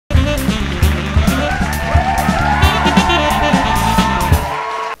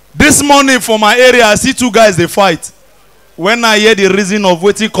This morning for my area, I see two guys, they fight. When I hear the reason of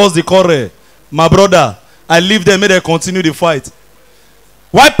what caused the quarrel, my brother, I leave them, make them continue the fight.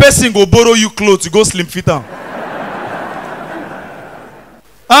 Why person go borrow you clothes to go slim fit am?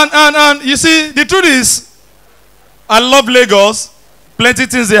 And you see, the truth is, I love Lagos. Plenty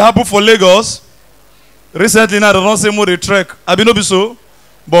things they happen for Lagos. Recently now, they don't say more the trek. Abi no be so,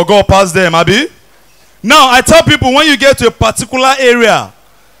 but God pass them, Abi. Now, I tell people, when you get to a particular area,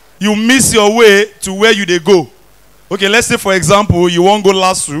 you miss your way to where you they go. Okay, let's say, for example, you won't go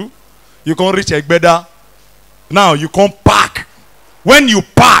Lasu, you can't reach Egbeda. Now, you can't park. When you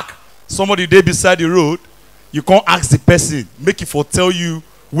park, somebody there beside the road, you can't ask the person, make it for tell you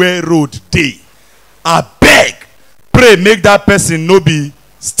where road dey. I beg, pray, make that person no be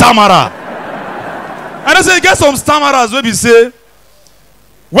stammerer. And I say, get some stammerers where we say,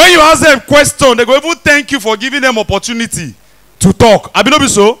 when you ask them question, they go even thank you for giving them opportunity to talk. I be no be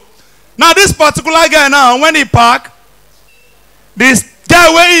so. Now this particular guy now, when he park, this guy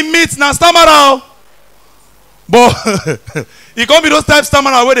where he meets now stammerer. But he can't be those type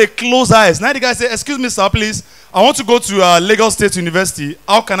stammerer where they close eyes. Now the guy say, excuse me sir, please, I want to go to Lagos State University.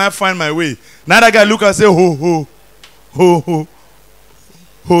 How can I find my way? Now that guy look and say, ho,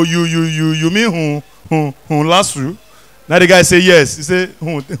 you mean who last you? Now the guy say yes. He say,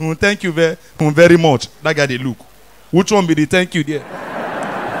 thank you very much. That guy they look. Which one be the thank you there?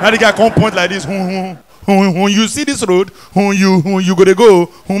 Now the guy come point like this. You see this road, you gotta go.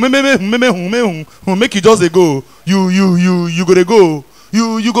 Make you just go. You gotta go.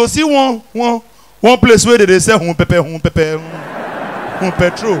 You go see one place where they say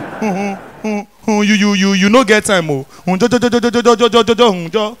petrol. You no get time.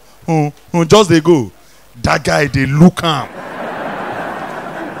 Just they go. That guy they look am.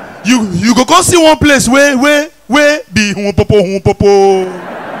 You go see one place where be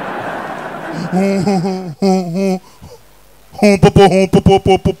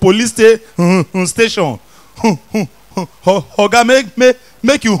police station. Oga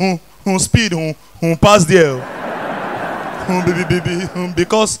make you speed pass there.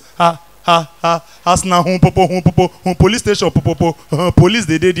 Because as na police station police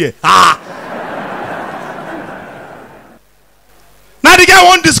they dey there. Now the guy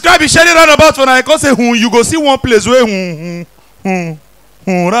won't describe his sharing roundabout for now. I can say you go see one place where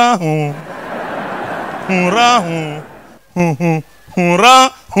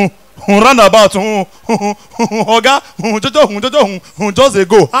roundabout oga just dey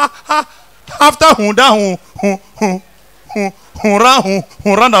go after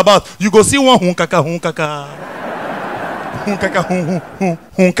roundabout you go see one kaka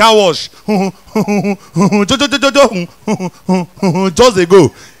car wash just dey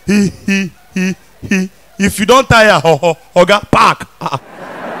go. If you don't tire oga park.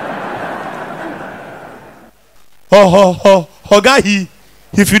 Oga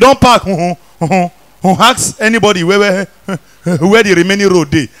if you don't park ask anybody where the remaining road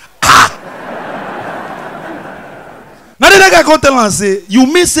dey. Now the guy come tell and say, you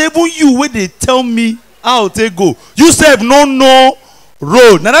mean say even you where they tell me how to go, you say no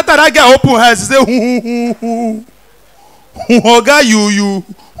road. Now that guy open eyes, he say oga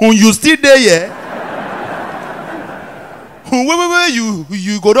you still there yeah? Where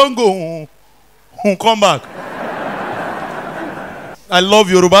you go don't go come back. I love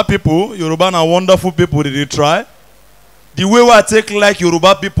Yoruba people. Yoruba are wonderful people. They try. The way I take like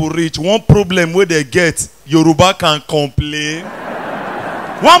Yoruba people reach, one problem where they get, Yoruba can complain.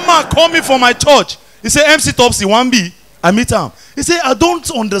 One man called me from my church. He said, MC Topsy, 1B. I meet him. He said, I don't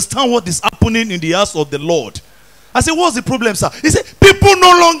understand what is happening in the house of the Lord. I said, what's the problem, sir? He said, people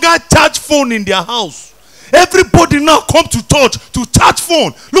no longer charge phone in their house. Everybody now come to church to charge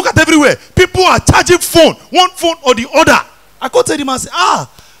phone. Look at everywhere. People are charging phone, one phone or the other. I could tell him and say,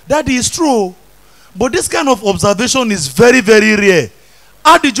 that is true. But this kind of observation is very, very rare.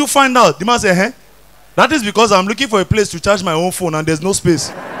 How did you find out? The man said, that is because I'm looking for a place to charge my own phone and there's no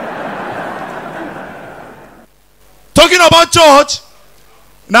space. Talking about church,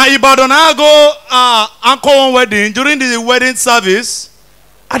 now Ibadan I go anchor one wedding. During the wedding service,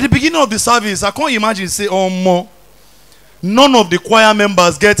 at the beginning of the service, I can't imagine say, none of the choir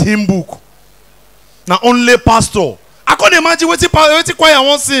members get hymn book. Now only pastor. I can't imagine what the choir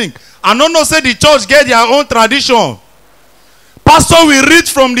won't sing. I don't know say the church get their own tradition. Pastor will read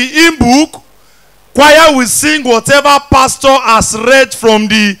from the hymn book. Choir will sing whatever pastor has read from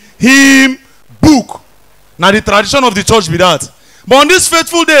the hymn book. Now the tradition of the church be that. But on this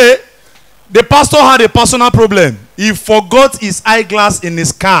faithful day, the pastor had a personal problem. He forgot his eyeglass in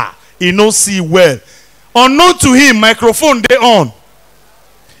his car. He no see well. Unknown to him, microphone they on.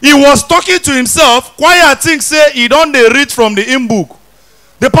 He was talking to himself. Choir think say he don't dey read from the hymn book.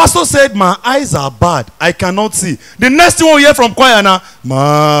 The pastor said, my eyes are bad. I cannot see. The next thing we hear from choir now, my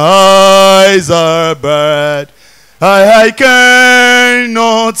eyes are bad. I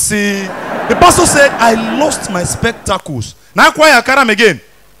cannot see. The pastor said, I lost my spectacles. Now choir carry him again.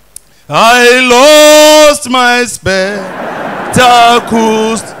 I lost my spectacles.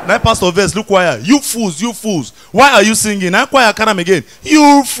 Now pastor verse, look choir. You fools, you fools. Why are you singing? Now choir carry him again.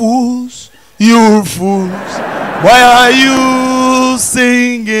 You fools, you fools. Why are you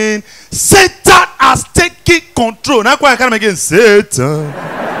singing? Satan has taken control. Now choir carry him again. Satan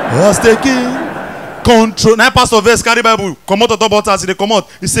has taken control. Now pastor verse carry Bible. Come out of the bottom. They come out.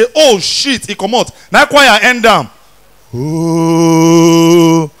 He say, oh shit, he come out. Now choir end down.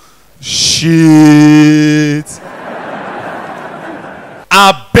 Oh shit.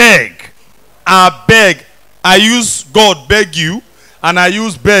 I beg. I use God beg you, and I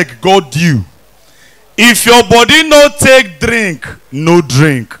use beg God you. If your body no take drink, no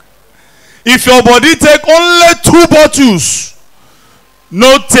drink. If your body take only 2 bottles,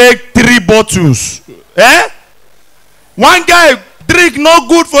 no take 3 bottles. Eh? One guy drink no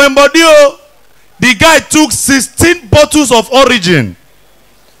good for him body. Oh. The guy took 16 bottles of origin.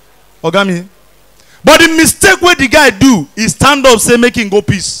 Ogami. But the mistake what the guy do is stand up, say make him go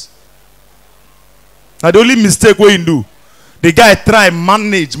peace. Now the only mistake what he do, the guy try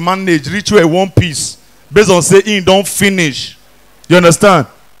manage, reach where 1 piece. Based on say he don't finish. You understand?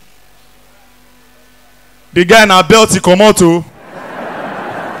 The guy in a belt he come out to.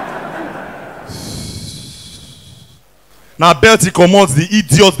 Now belt he come out, the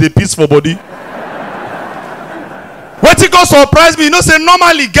idiot they piece for body. What he go surprise me, you know say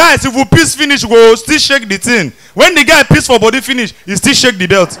normally guys if we piece finish go still shake the thing. When the guy piece for body finish, he still shake the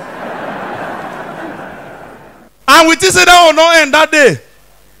belt. And we think say that one don't end that day.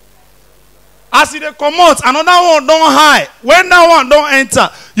 As they come out, another one don't high. When that one don't enter,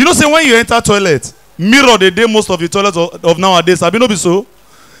 you know say when you enter toilet, mirror the day most of the toilets of nowadays. Have you know be so?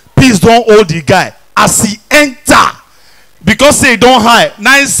 Please don't hold the guy as he enter. Because say don't high.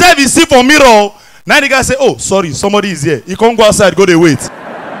 Now instead he see for mirror. Now the guy say, oh, sorry, somebody is here. He can't go outside, go there, wait.